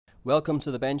Welcome to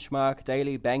the Benchmark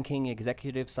Daily Banking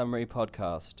Executive Summary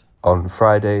Podcast. On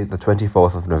Friday, the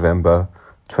 24th of November,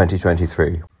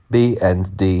 2023,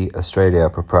 B&D Australia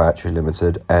Proprietary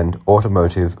Limited and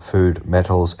Automotive, Food,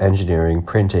 Metals, Engineering,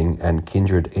 Printing and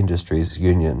Kindred Industries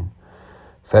Union,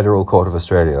 Federal Court of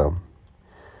Australia.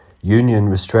 Union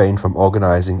restrained from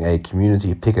organising a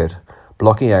community picket,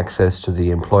 blocking access to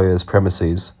the employer's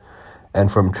premises,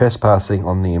 and from trespassing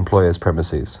on the employer's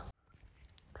premises.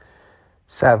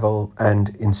 Saville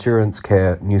and Insurance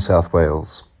Care, New South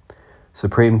Wales.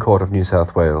 Supreme Court of New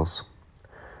South Wales.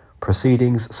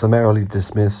 Proceedings summarily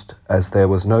dismissed as there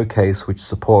was no case which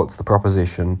supports the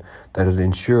proposition that an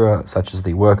insurer, such as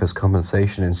the workers'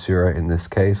 compensation insurer in this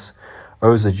case,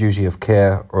 owes a duty of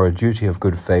care or a duty of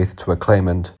good faith to a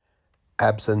claimant,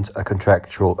 absent a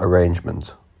contractual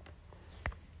arrangement.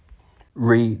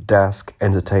 Dask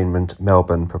Entertainment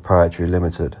Melbourne Proprietary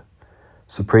Limited.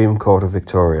 Supreme Court of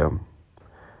Victoria.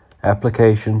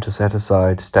 Application to set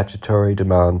aside statutory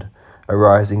demand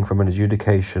arising from an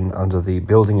adjudication under the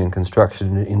Building and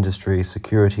Construction Industry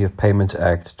Security of Payment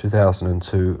Act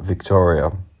 2002,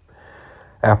 Victoria.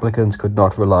 Applicant could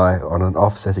not rely on an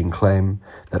offsetting claim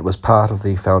that was part of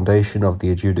the foundation of the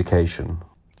adjudication.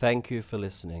 Thank you for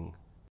listening.